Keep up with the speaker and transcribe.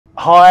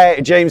Hi,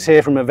 James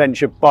here from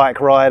Adventure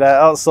Bike Rider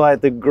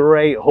outside the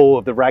great hall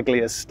of the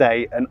Ragley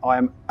Estate, and I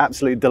am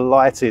absolutely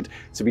delighted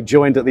to be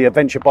joined at the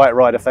Adventure Bike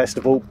Rider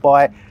Festival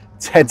by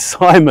Ted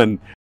Simon.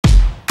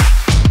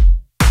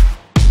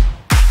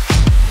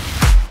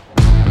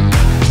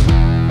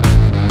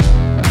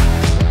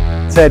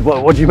 Ted,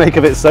 what do you make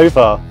of it so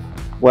far?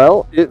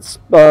 Well, it's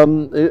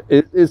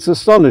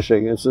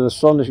astonishing. It's an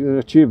astonishing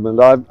achievement.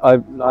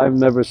 I've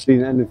never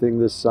seen anything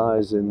this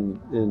size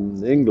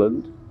in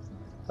England.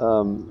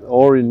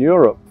 Or in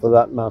Europe for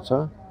that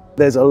matter.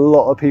 There's a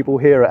lot of people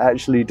here that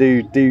actually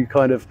do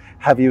kind of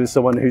have you as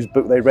someone whose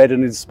book they read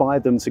and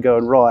inspired them to go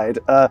and ride.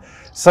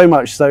 So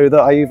much so that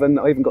I even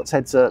got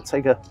Ted to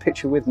take a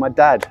picture with my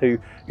dad, who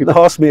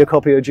passed me a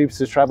copy of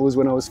Jupiter's Travels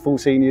when I was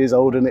 14 years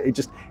old, and it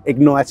just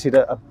ignited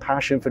a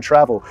passion for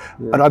travel.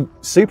 Yeah. And I'm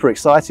super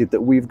excited that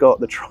we've got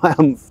the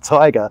Triumph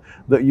Tiger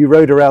that you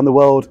rode around the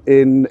world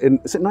in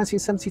is it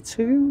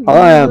 1972?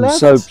 I am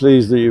so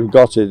pleased that you've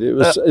got it. It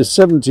was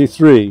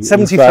 73.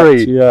 73. Fact,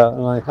 yeah, and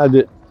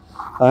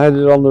I had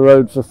it on the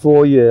road for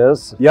 4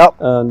 years.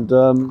 Yep.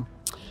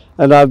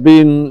 And I've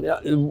been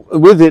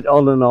with it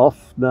on and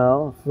off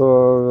now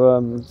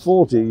for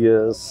 40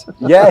 years.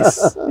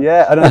 Yes,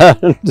 yeah,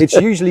 and it's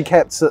usually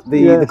kept at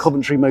the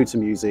Coventry Motor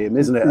Museum,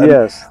 isn't it? And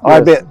yes.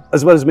 I bet,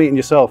 as well as meeting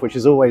yourself, which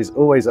is always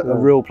a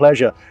real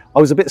pleasure, I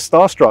was a bit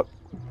starstruck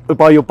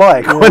by your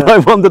bike when I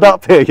wandered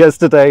up here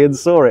yesterday and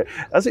saw it.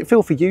 How does it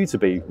feel for you to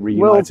be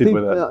reunited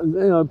with it?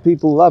 You know,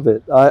 people love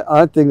it.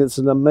 I think it's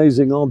an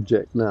amazing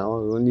object now.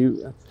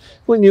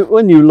 When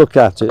you look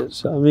at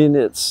it, I mean,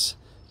 it's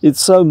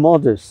so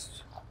modest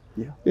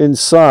in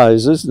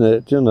size, isn't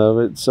it? You know,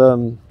 it's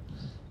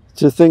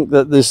to think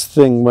that this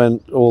thing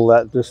went all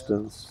that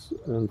distance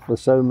and for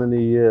so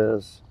many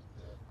years,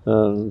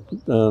 and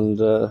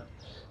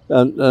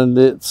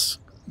it's,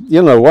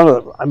 you know, one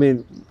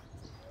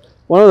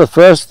of the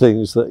first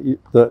things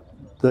that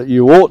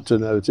you ought to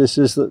notice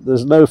is that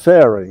there's no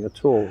fairing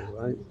at all,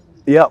 right?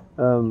 Yep.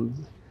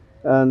 And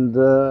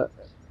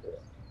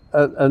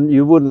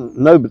you wouldn't,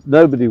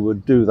 nobody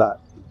would do that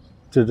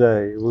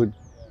today. Would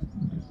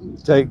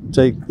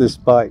take this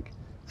bike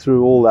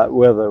through all that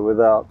weather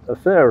without a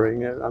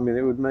fairing. I mean,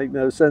 it would make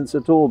no sense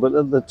at all. But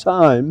at the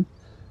time,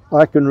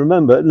 I can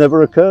remember, it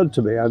never occurred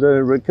to me. I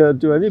don't think it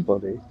occurred to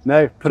anybody.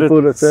 No, put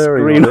a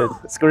fairing on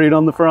it. Screen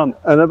on the front.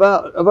 And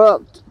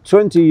about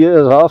 20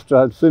 years after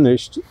I'd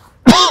finished,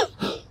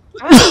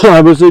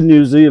 I was in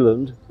New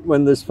Zealand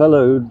when this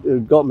fellow who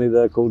got me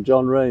there, called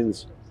John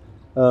Rains,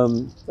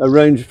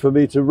 arranged for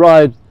me to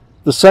ride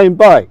the same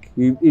bike.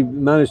 He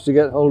managed to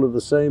get hold of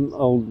the same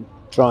old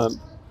Triumph.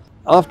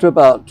 After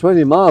about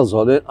 20 miles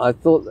on it, I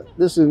thought,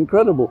 this is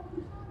incredible.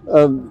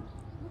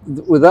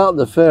 Without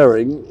the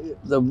fairing,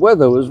 the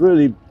weather was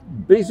really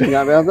beating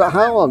at me. I thought,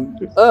 how on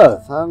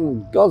earth, how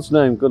in God's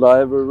name could I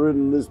ever have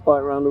ridden this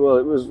bike around the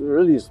world? It was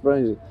really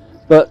strange.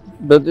 But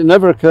it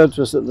never occurred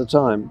to us at the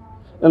time.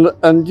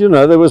 And you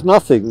know, there was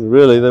nothing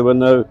really. There were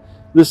no,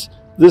 this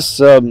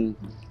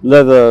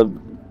leather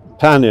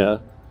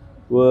pannier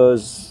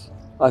was,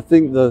 I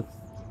think, the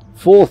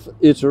 4th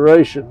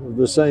iteration of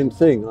the same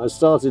thing. I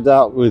started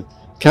out with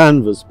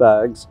canvas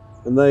bags,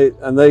 and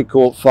they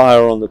caught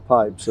fire on the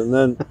pipes, and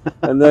then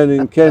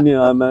in Kenya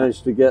I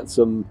managed to get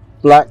some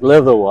black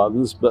leather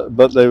ones,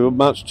 but they were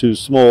much too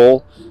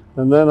small,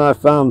 and then I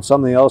found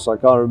something else, I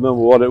can't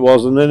remember what it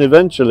was, and then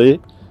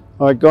eventually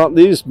I got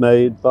these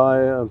made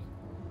by a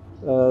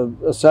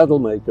saddle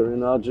maker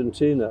in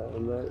Argentina.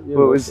 And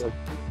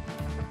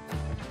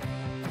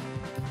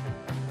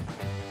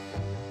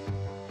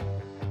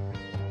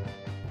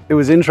it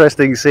was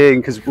interesting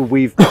seeing, because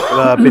we've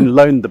been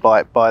loaned the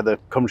bike by the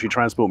Coventry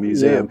Transport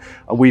Museum,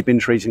 and we've been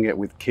treating it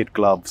with kid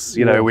gloves.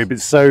 You know, we've been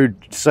so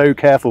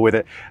careful with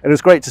it, and it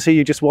was great to see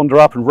you just wander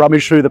up and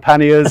rummage through the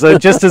panniers,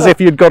 just as if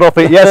you'd got off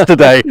it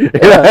yesterday.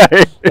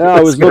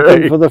 I was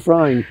looking for the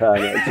frying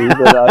pan actually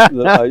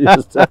that I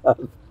used to have.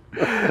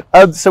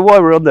 So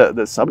while we're on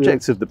the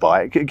subject of the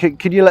bike,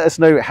 can you let us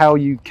know how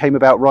you came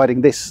about riding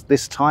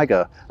this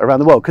Tiger around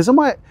the world? Because am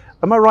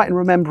I right in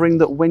remembering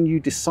that when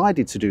you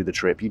decided to do the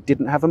trip, you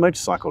didn't have a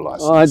motorcycle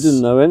license? Oh, I didn't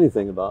know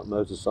anything about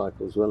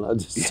motorcycles when I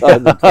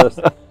decided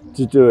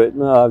to do it.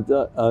 No,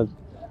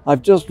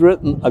 I've just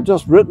written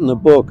a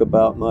book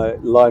about my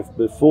life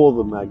before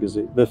the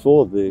magazine,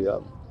 before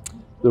the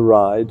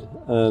ride,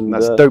 and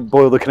that's Don't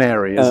Boil the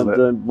Canary, isn't it?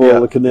 Don't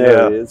Boil the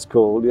Canary, it's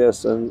called,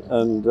 yes,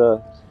 and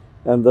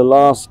the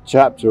last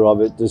chapter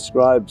of it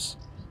describes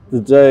the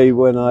day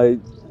when I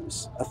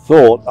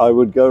thought I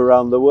would go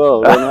around the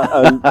world,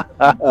 and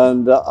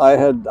I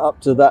had up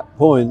to that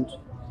point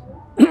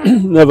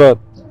never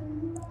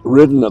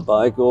ridden a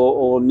bike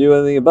or knew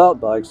anything about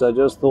bikes. I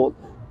just thought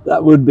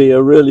that would be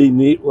a really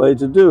neat way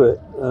to do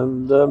it,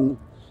 and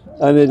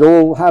it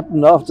all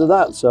happened after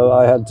that. So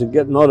I had to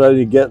not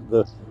only get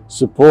the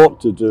support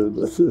to do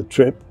the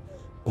trip,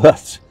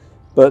 but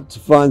to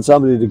find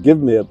somebody to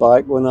give me a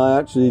bike when I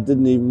actually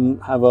didn't even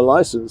have a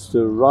license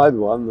to ride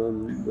one.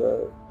 And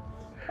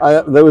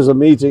there was a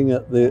meeting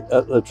at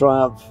the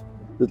Triumph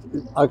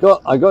I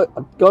got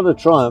a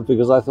Triumph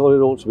because I thought it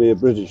ought to be a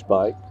British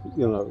bike,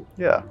 you know.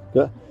 Yeah.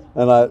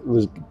 And I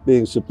was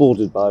being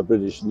supported by a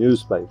British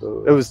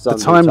newspaper. It was the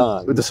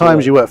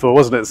Times you worked for,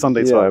 wasn't it?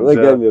 Sunday Times. They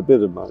gave me a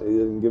bit of money. They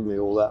didn't give me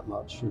all that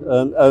much.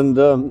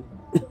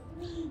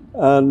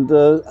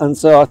 And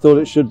so I thought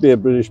it should be a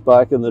British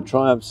bike, and the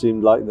Triumph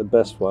seemed like the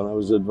best one. I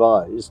was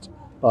advised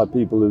by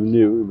people who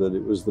knew that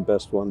it was the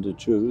best one to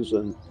choose.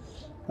 And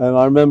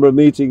I remember a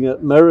meeting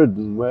at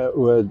Meriden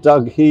where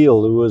Doug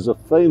Heel, who was a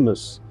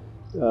famous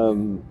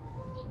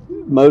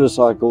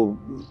motorcycle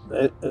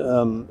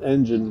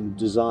engine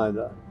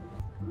designer,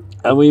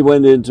 and we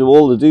went into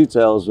all the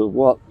details of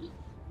what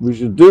we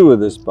should do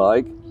with this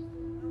bike,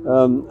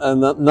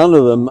 and that none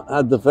of them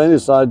had the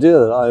faintest idea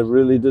that I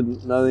really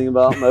didn't know anything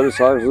about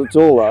motorcycles at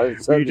all.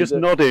 You're just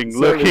nodding,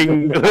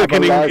 looking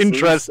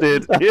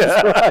interested.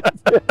 Yeah. Right,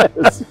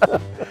 yes.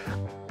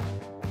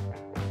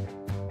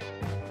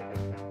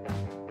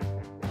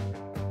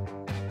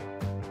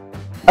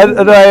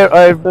 And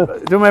I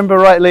remember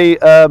rightly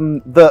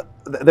that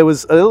there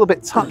was a little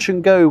bit touch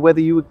and go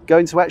whether you were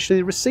going to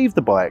actually receive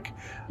the bike.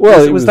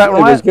 Well, was that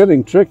right? It was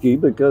getting tricky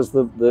because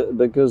the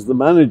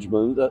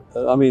management.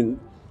 I mean,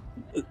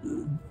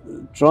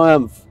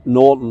 Triumph,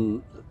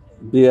 Norton,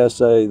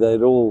 BSA.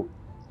 They'd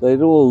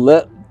all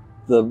let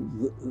the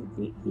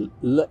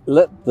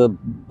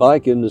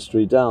bike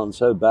industry down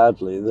so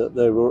badly that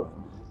they were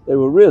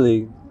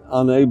really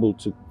unable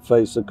to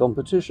face the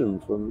competition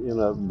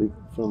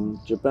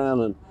from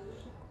Japan,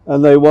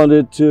 and they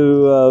wanted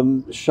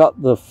to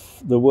shut the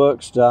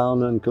works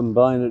down and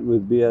combine it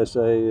with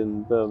BSA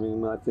in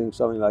Birmingham, I think,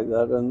 something like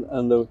that,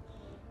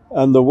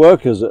 and the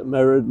workers at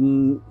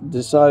Meriden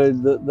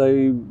decided that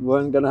they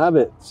weren't going to have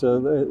it,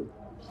 so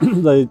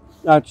they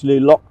actually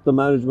locked the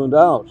management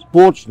out.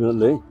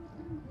 Fortunately,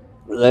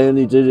 they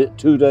only did it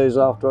 2 days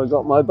after I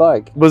got my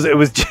bike. It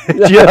was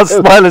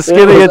just by the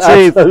skin of your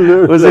teeth.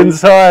 It was in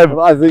time.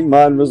 I think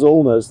mine was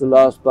almost the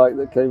last bike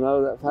that came out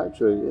of that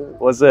factory. Yeah.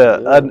 Was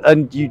it? Yeah.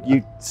 And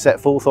you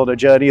set forth on a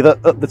journey that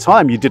at the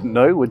time you didn't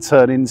know would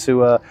turn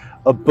into a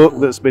book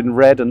that's been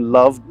read and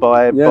loved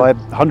by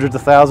hundreds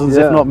of thousands,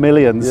 if not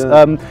millions.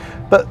 Yeah.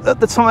 But at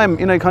the time,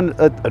 kind of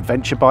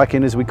adventure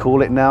biking, as we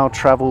call it now,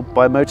 travel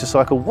by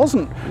motorcycle,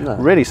 wasn't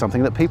really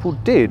something that people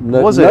did,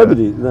 was it?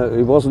 No,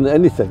 it wasn't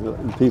anything.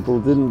 People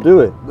didn't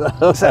do it.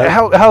 So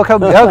how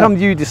come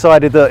you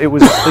decided that it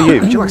was for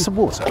you? Would you like some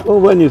water? Well,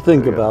 when you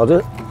think about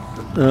it,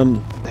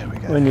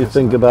 when you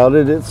think about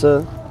it, it's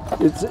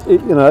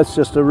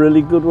just a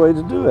really good way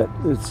to do it.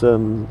 It's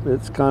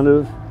kind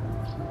of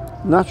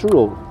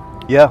natural.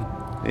 Yeah.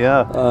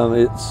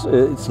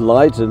 It's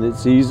light and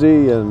it's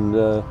easy,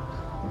 and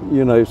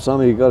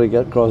some you've got to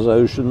get across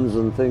oceans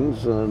and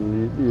things,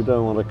 and you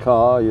don't want a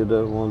car, you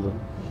don't want to.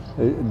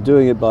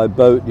 Doing it by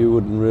boat, you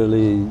wouldn't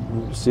really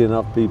see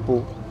enough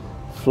people.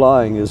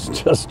 Flying is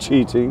just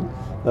cheating.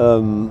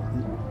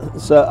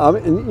 So I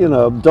mean,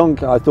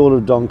 I thought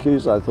of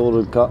donkeys, I thought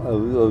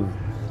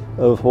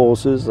of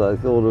horses, I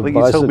thought of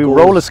bicycles. You told me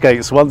roller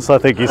skates once, I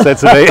think you said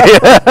to me.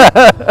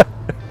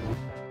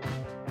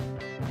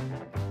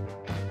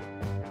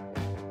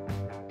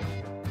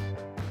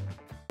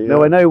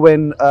 No, I know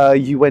when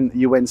you went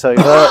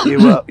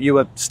over, you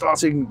were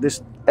starting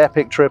this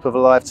epic trip of a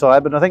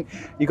lifetime, and I think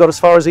you got as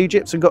far as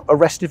Egypt and got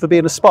arrested for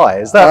being a spy.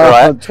 Is that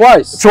right?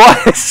 Twice.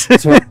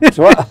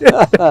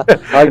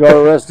 I got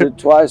arrested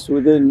twice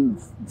within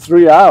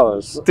 3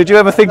 hours. Did you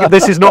ever think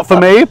this is not for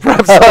me?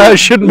 Perhaps I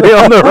shouldn't be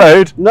on the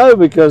road. No,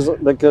 because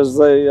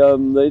they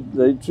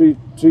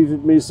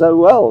treated me so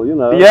well,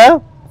 Yeah.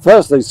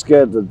 First they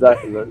scared the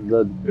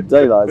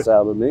daylights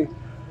out of me,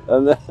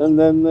 and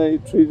then they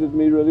treated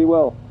me really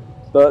well.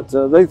 But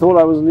they thought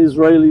I was an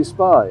Israeli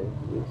spy.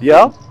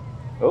 Yeah?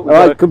 Oh,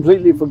 I'd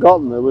completely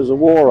forgotten there was a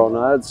war on.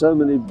 I had so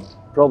many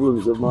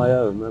problems of my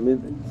own. I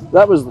mean,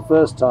 that was the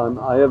first time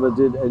I ever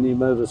did any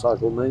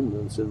motorcycle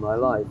maintenance in my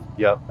life.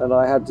 Yeah. And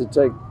I had to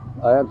take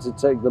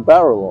the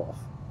barrel off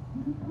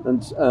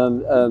and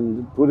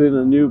put in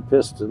a new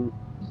piston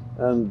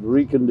and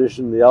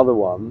recondition the other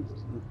one.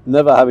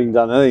 Never having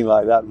done anything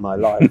like that in my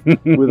life,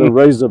 with a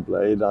razor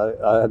blade,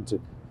 I had to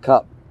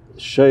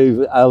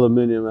shave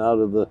aluminium out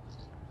of the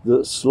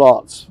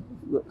slots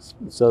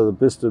so the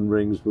piston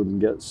rings wouldn't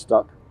get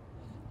stuck,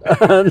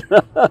 and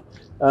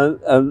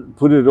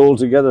put it all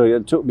together.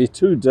 It took me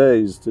 2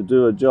 days to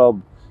do a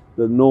job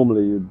that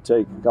normally you'd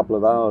take a couple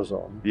of hours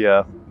on.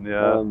 Yeah.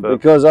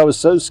 Because I was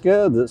so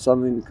scared that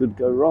something could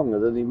go wrong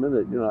at any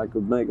minute. I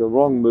could make a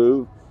wrong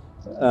move,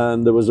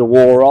 and there was a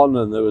war on,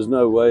 and there was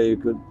no way you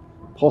could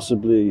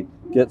possibly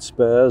get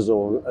spares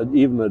or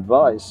even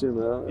advice. Yeah.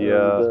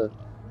 And,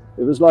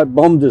 it was like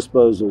bomb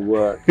disposal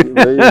work.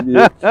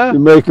 You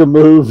make a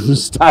move,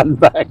 stand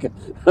back,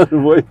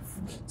 and wait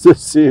to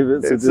see if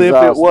it's a disaster. See if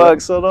it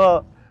works or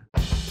not.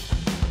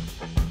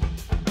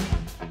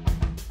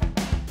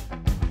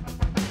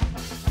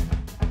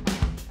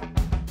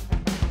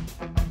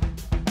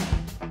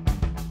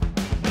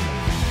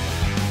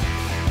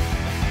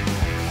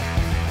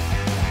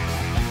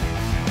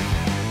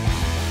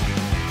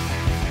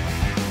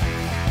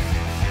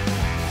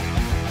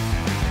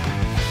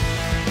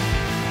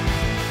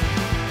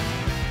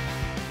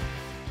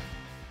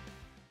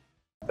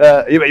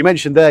 You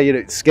mentioned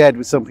there, scared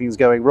with something's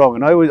going wrong,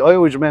 and I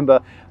always remember.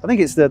 I think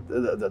it's the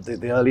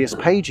earliest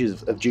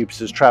pages of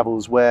Jupiter's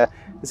Travels where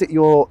is it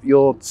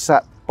you're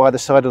sat by the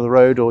side of the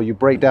road, or you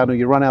break down, or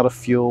you run out of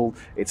fuel.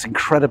 It's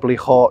incredibly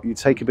hot. You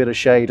take a bit of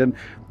shade, and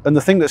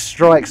the thing that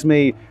strikes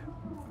me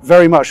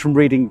very much from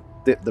reading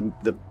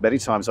the many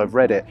times I've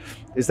read it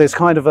is there's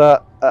kind of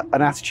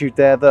an attitude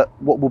there that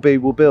what will be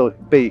will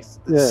be.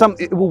 Yeah.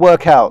 It will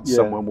work out. Yeah.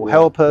 Someone will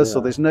help us,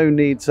 or there's no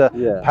need to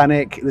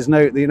panic. There's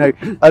no,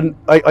 and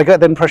I get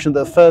the impression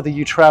that the further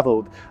you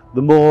travelled,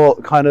 the more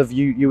kind of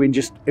you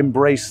just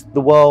embrace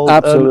the world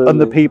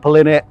and the people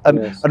in it,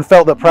 and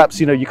felt that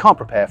perhaps you can't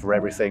prepare for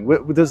everything.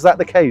 Was that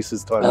the case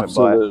as time went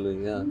by?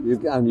 Absolutely, yeah.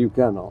 You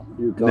cannot.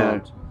 You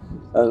can't.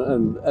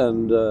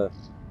 No.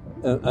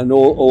 And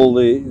all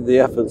the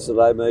efforts that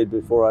I made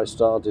before I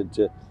started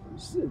to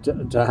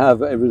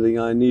have everything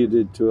I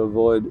needed to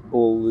avoid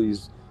all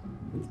these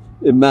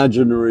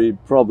imaginary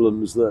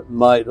problems that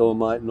might or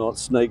might not,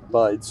 snake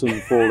bites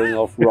and falling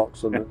off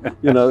rocks and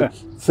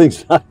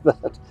things like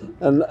that,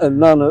 and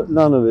none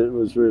of it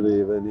was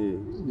really of any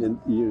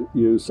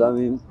use. I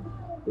mean,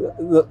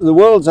 the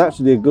world's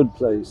actually a good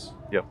place.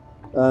 Yep.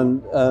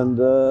 And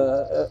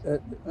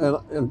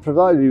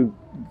provided you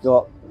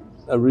got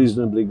a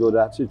reasonably good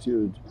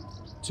attitude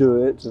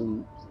to it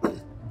and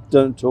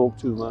don't talk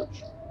too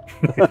much.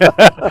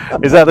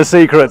 Is that the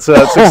secret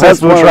to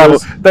successful travel?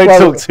 Don't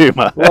talk too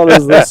much. One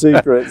of the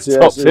secrets, yes.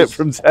 Top tip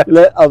from Ted.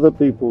 Let other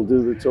people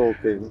do the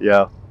talking.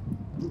 Yeah.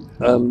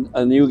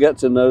 And you get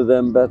to know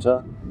them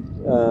better,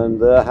 and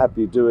they're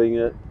happy doing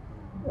it.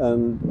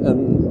 And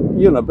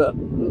but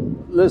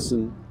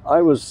listen,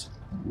 I was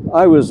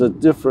a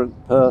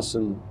different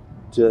person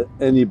to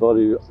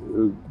anybody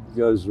who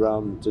goes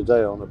around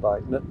today on a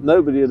bike.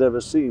 Nobody had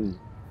ever seen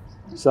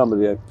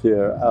somebody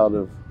appear out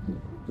of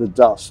the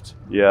dust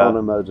on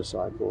a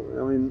motorcycle.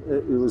 I mean,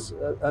 it was,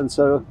 and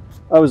so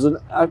I was an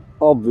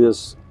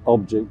obvious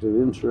object of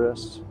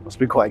interest. Must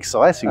be quite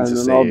exciting to see.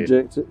 And an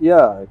object,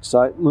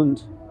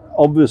 excitement.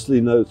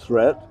 Obviously no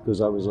threat because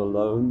I was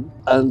alone,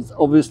 and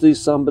obviously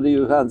somebody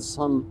who had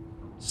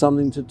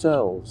something to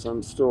tell,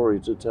 some story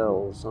to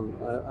tell.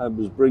 I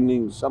was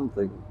bringing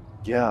something.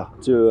 Yeah.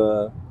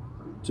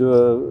 To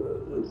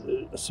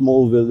a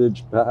small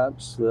village,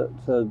 perhaps, that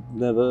had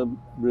never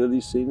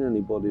really seen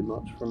anybody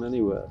much from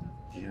anywhere.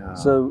 Yeah.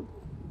 So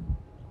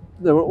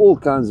there were all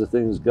kinds of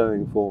things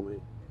going for me.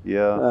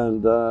 Yeah.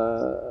 And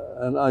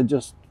I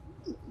just,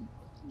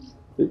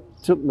 it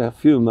took me a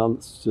few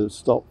months to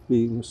stop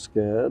being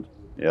scared.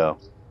 Yeah.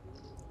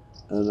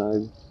 And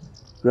I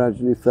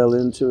gradually fell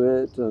into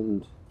it,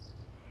 and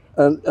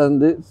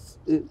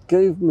it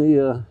gave me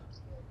a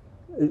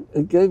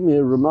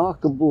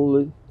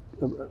remarkable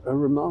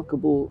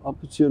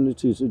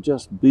opportunity to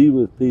just be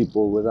with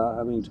people without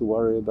having to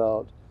worry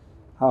about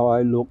how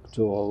I looked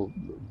or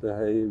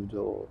behaved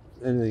or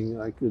anything.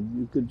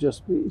 You could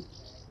just be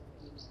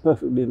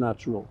perfectly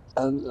natural,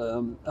 and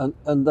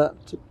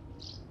that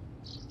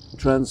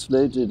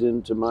translated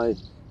into my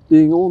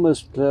being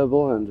almost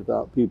clairvoyant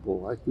about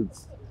people. I could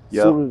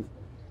sort of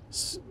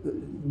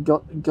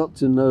got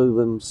to know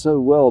them so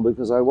well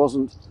because I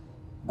wasn't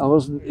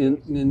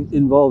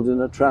involved in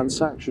a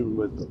transaction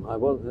with them. I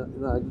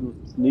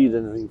didn't need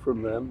anything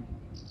from them,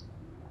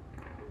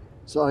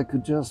 so I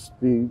could just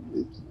be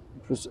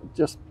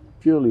just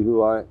purely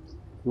who I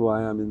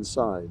am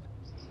inside,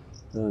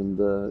 and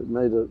it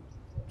made a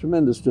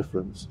tremendous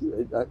difference.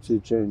 It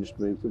actually changed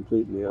me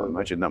completely. I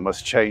imagine that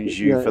must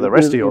change you for the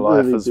rest of your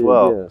life really as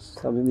well. Yes,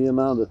 I mean the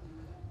amount of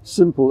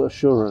simple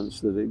assurance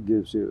that it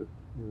gives you,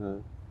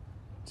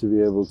 to be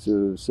able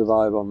to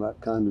survive on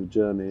that kind of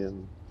journey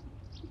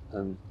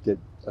and get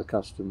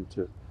accustomed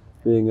to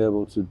being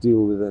able to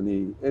deal with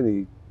any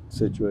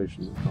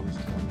situation that comes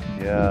to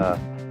mind. Yeah.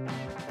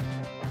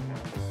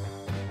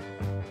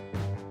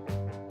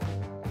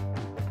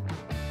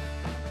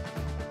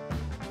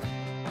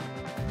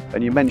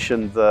 And you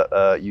mentioned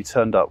that you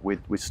turned up with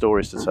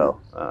stories to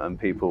tell, and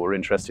people were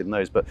interested in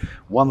those. But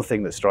one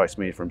thing that strikes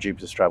me from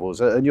Jupiter's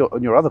Travels and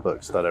your other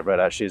books that I've read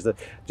actually is that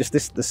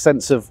just the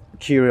sense of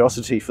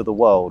curiosity for the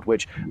world,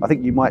 which I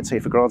think you might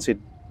take for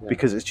granted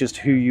because it's just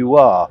who you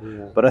are.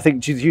 Yeah. But I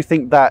think, do you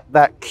think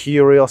that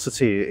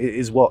curiosity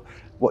is what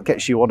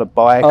gets you on a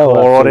bike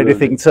or on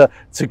anything to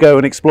go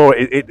and explore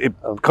it? It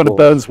kind of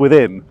burns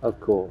within. Of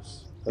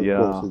course. Of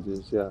course it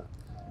is, yeah.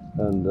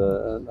 And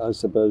I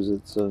suppose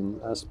it's an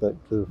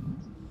aspect of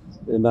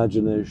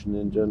imagination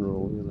in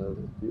general.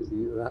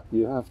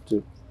 You have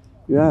to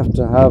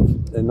have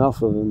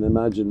enough of an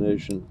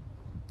imagination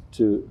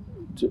to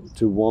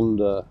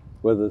wonder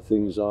whether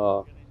things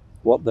are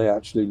what they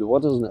actually look.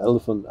 What does an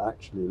elephant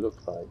actually look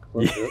like?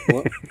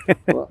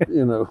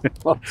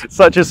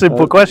 Such a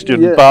simple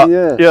question,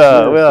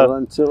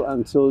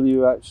 until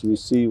you actually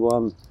see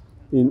one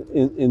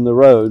in the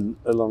road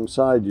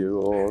alongside you,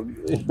 or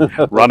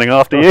running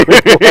after you.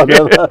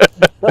 Whatever.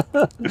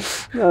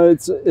 No,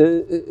 it's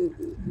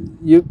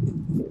you.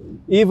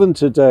 Even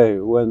today,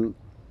 when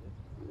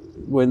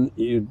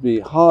you'd be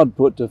hard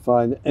put to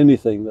find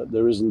anything that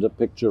there isn't a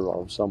picture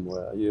of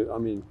somewhere.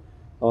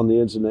 on the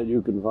internet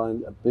you can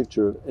find a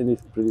picture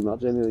of pretty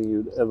much anything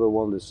you'd ever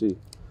want to see.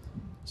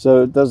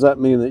 So does that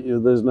mean that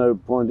there's no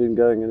point in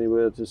going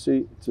anywhere to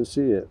see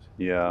it?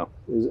 Yeah.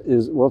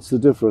 What's the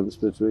difference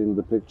between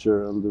the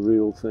picture and the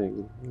real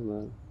thing? You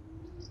know?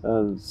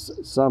 And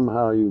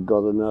somehow you've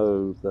got to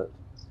know that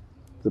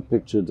the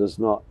picture does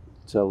not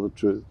tell the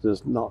truth,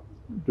 does not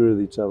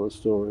really tell a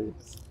story.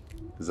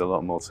 There's a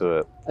lot more to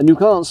it. And you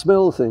can't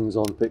smell things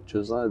on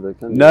pictures either,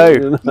 can you? No,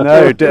 you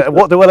know? no.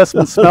 What do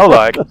elephants smell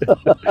like? are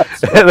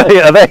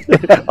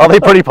they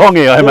pretty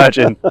pongy, I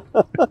imagine?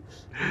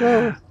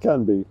 Well,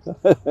 can be.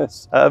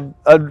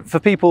 And for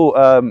people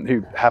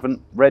who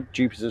haven't read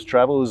Jupiter's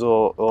Travels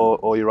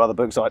or your other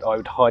books, I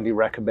would highly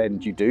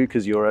recommend you do,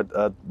 because you're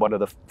one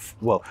of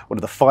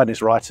the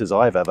finest writers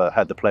I've ever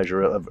had the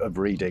pleasure of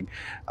reading.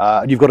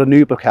 And you've got a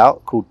new book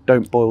out called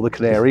Don't Boil the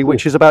Canary,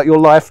 which is about your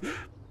life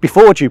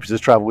before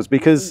Jupiter's Travels,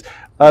 because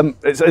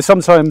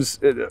sometimes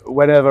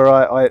whenever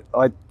I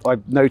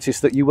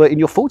noticed that you were in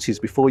your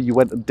 40s before you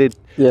went and did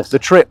the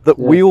trip that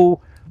we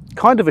all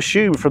kind of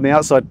assumed from the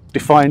outside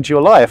defined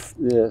your life.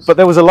 Yes. But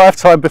there was a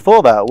lifetime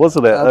before that,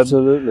 wasn't it?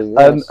 Absolutely.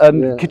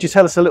 And could you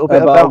tell us a little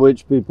bit about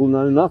which people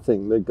know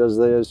nothing, because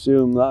they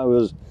assume that I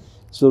was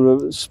sort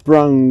of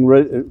sprung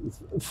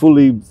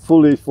fully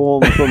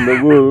formed from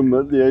the womb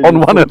at the age on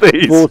one of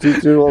these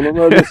 42 on a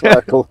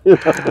motorcycle.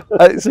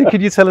 So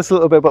could you tell us a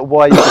little bit about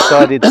why you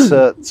decided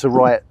to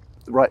write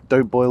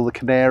Don't Boil the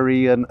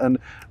Canary and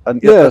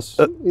yes,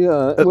 at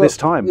this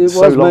time? It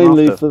was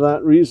mainly for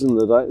that reason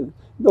that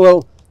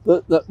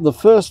the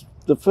first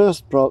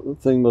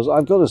thing was,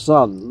 I've got a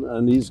son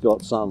and he's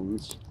got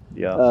sons.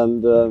 Yeah.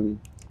 And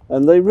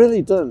they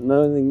really don't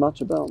know anything much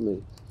about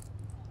me.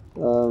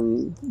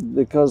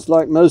 Because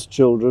like most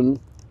children,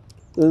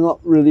 they're not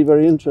really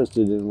very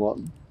interested in what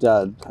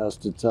Dad has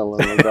to tell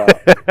them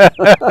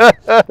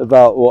about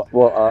about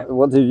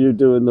what did you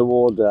do in the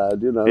war,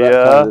 Dad? You know, that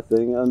kind of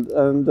thing.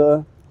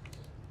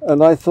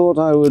 And I thought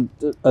I would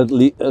at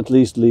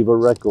least leave a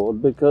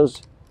record,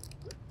 because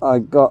I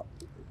got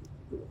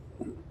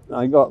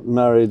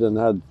married and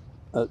had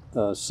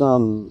a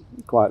son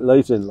quite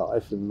late in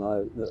life, in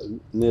my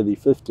nearly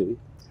 50.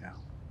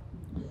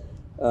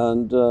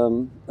 And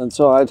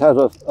so I'd had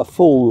a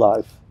full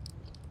life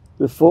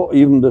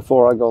even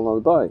before I got on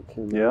the bike.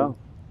 You know?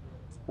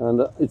 Yeah.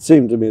 And it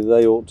seemed to me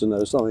they ought to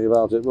know something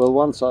about it. Well,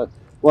 once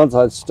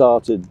I'd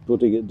started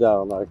putting it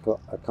down, I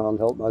can't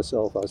help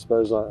myself. I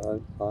suppose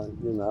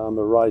I'm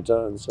a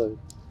writer, and so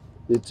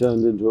it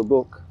turned into a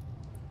book.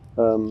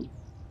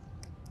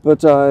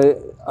 But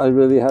I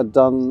really had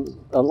done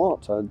a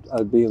lot.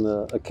 I'd been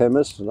a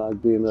chemist, and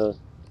I'd been a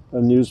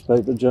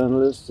newspaper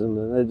journalist and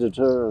an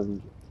editor,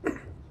 and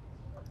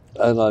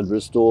I'd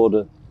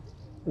restored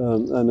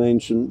an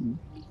ancient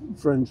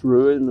French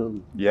ruin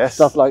and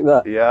stuff like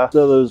that. Yeah.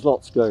 So there was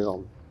lots going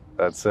on.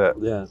 That's it.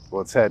 Yeah.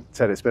 Well, Ted,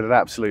 it's been an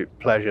absolute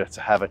pleasure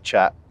to have a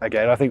chat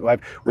again. I think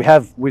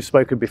we've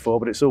spoken before,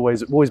 but it's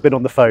always been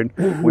on the phone.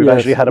 We've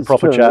actually had a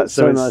proper chat.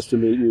 So it's nice to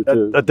meet you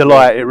too. A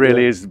delight. It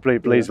really is.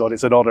 Please, God,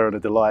 it's an honour and a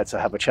delight to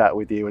have a chat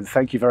with you. And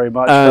thank you very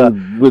much.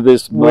 With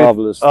this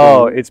marvellous.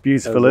 Oh, it's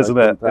beautiful, isn't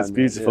it? It's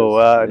beautiful.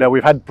 Now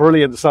we've had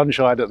brilliant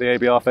sunshine at the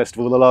ABR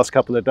Festival the last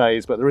couple of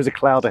days, but there is a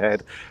cloud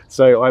ahead.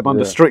 So I'm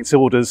under strict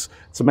orders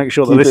to make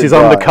sure that this is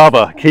under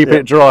cover. Keep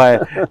it dry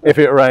if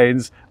it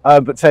rains.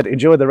 But Ted,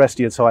 enjoy the rest of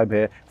your time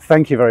here.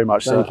 Thank you very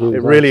much, sir.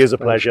 It really is a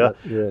pleasure.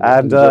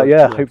 And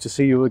hope to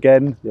see you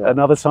again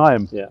another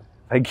time. Yeah.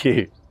 Thank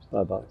you.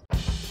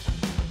 Bye-bye.